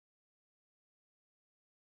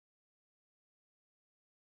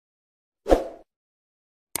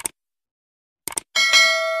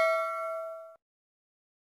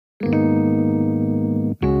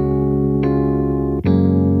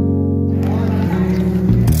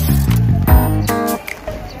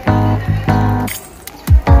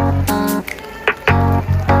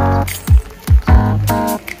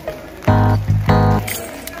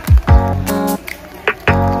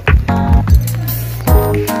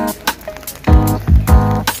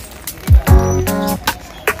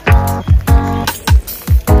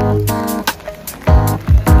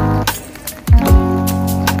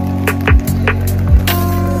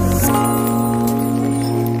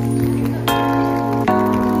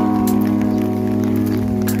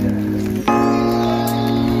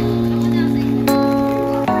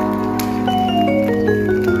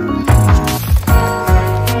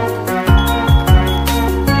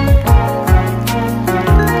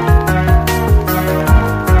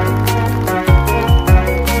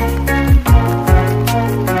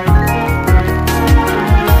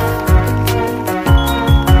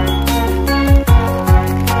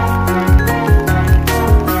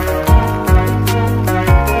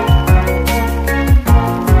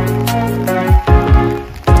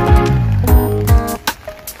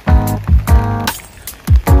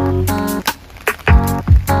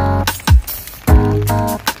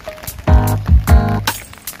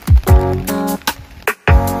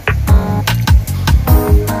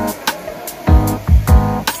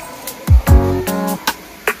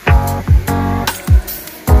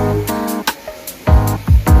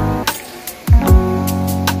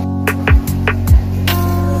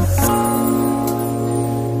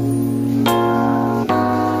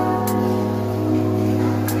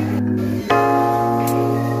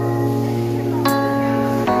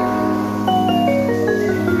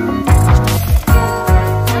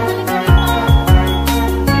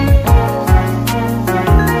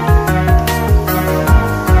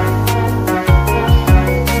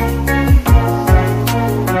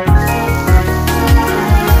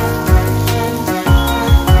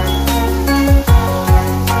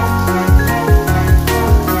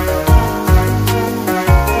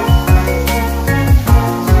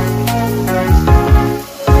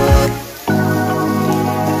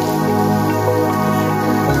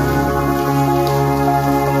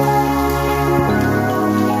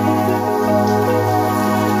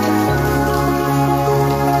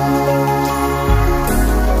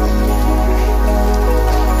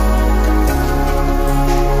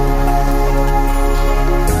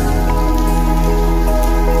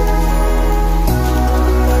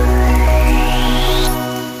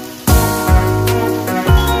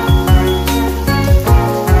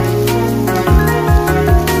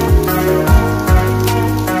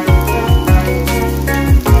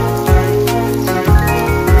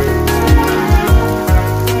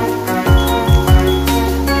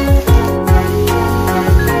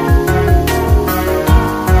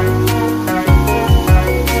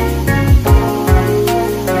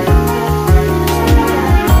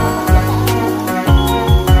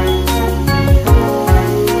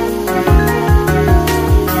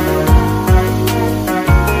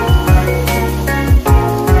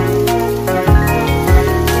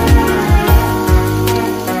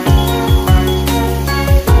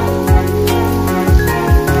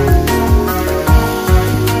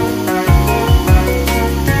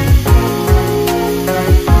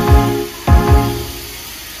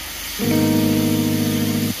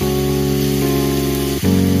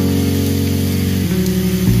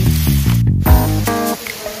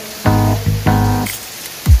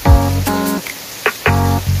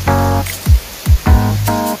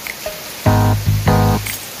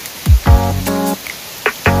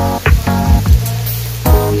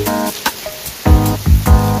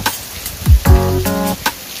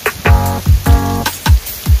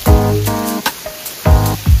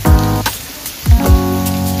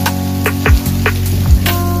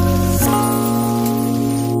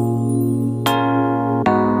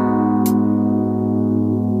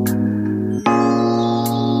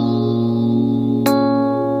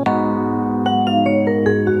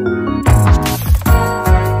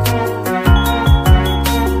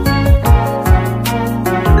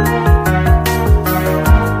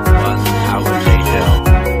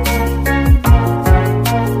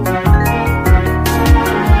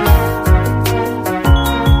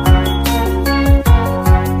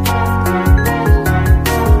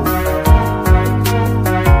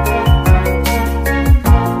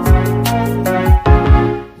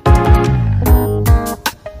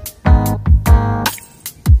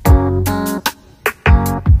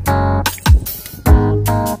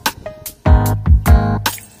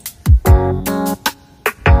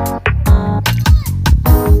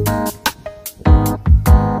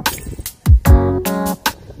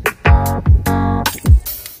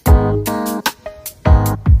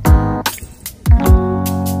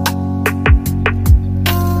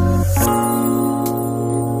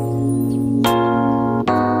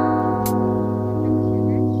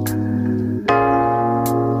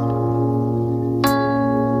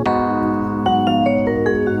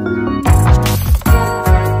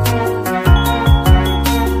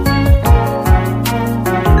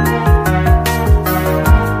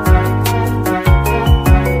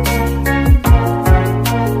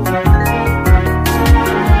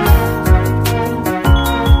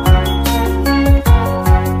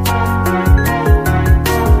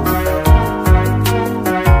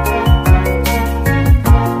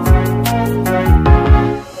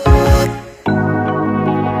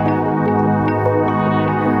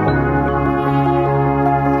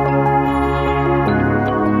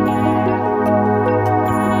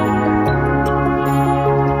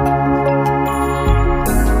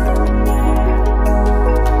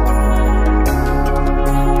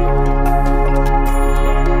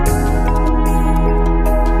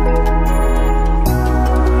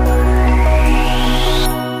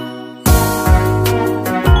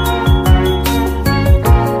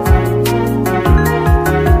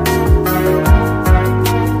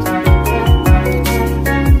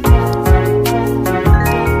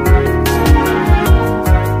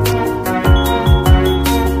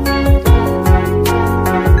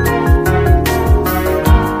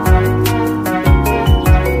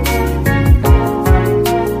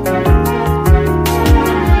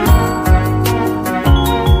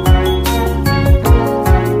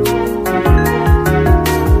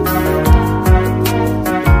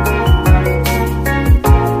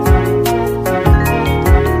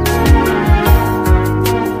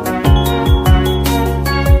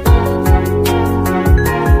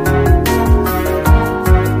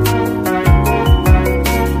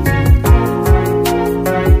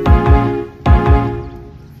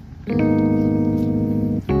A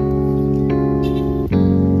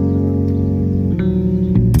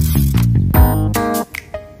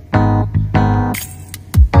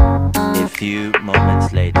few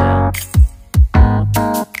moments later.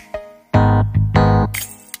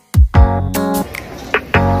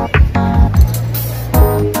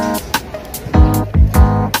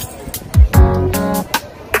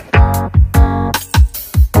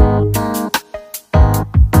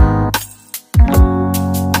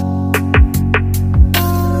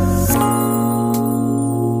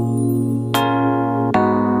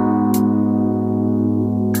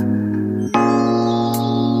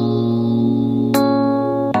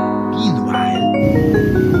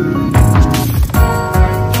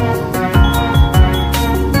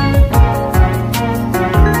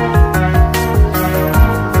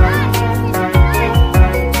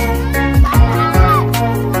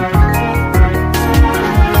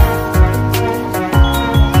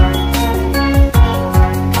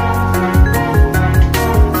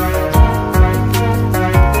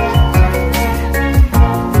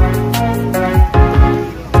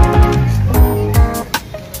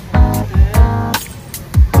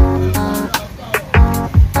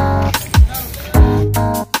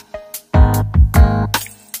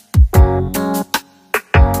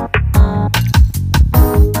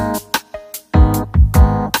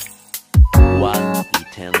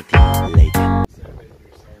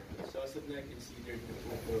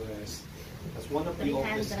 As one of the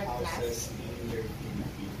oldest houses in the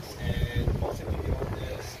Philippines, and possibly the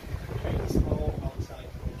oldest Chinese home outside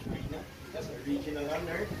from China. It has a regional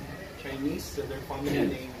owner, Chinese, so their family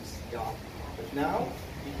name is Yang. But now,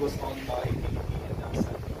 it was owned by Philippine and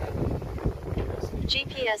outside.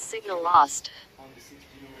 GPS signal lost. On the 6th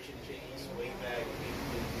generation Chinese way back in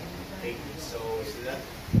 1880. So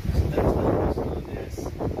that's why it was known as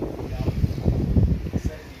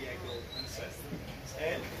San Diego ancestors.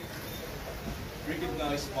 And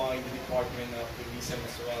recognized by the Department of Tourism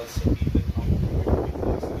as well, so even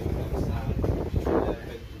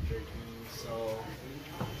so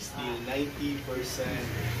still 90%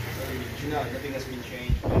 original, nothing has been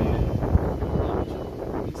changed. And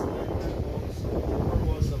four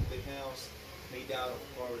walls of the house made out of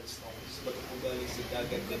colored stones. But the Pugal is the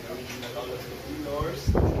dagat, the original all of the floors.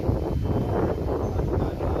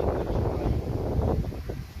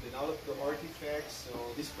 The artifacts, so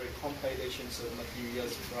these were compilations of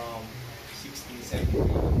materials from 16th century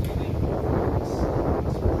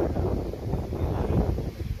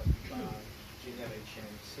generation.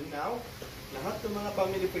 So now, lahat ng mga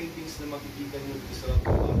family paintings na makikita nyo dito sa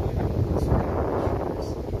family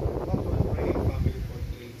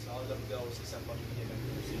portraits, all of those is a pamilya ng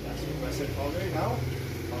sila. So present owner now,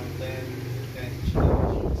 fountain, and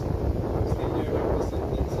generations. Still there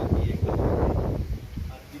represented sa Diego.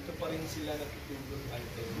 Pa rin sila natutulog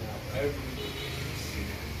until now, every day.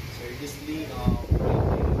 So you're just laying off right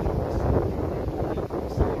there.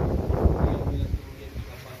 Ngayon nilang tuloy ang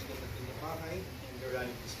pinapanigan natin ng bahay, and they're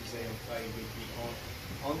running this museum privately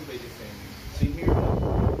owned by the family. So in here,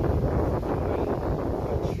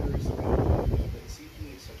 cultures, even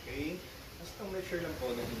sitting, it's okay. Basta make sure lang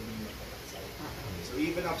po na hindi mapakasal. So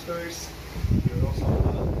even upstairs, you're also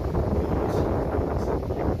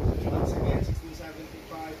once again,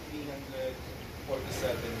 1675,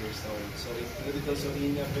 347 years old. So included also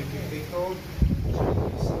in the British code.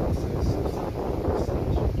 So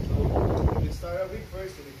we'll start off with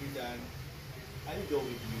first, and if you're done, I'll go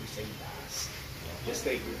with you say last. Just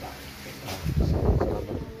take your time.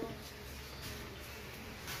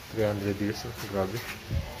 300 years, grabe.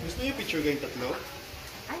 Gusto niyo picture kayong tatlo?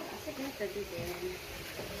 Ay, sige, pwede din.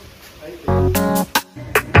 Ay,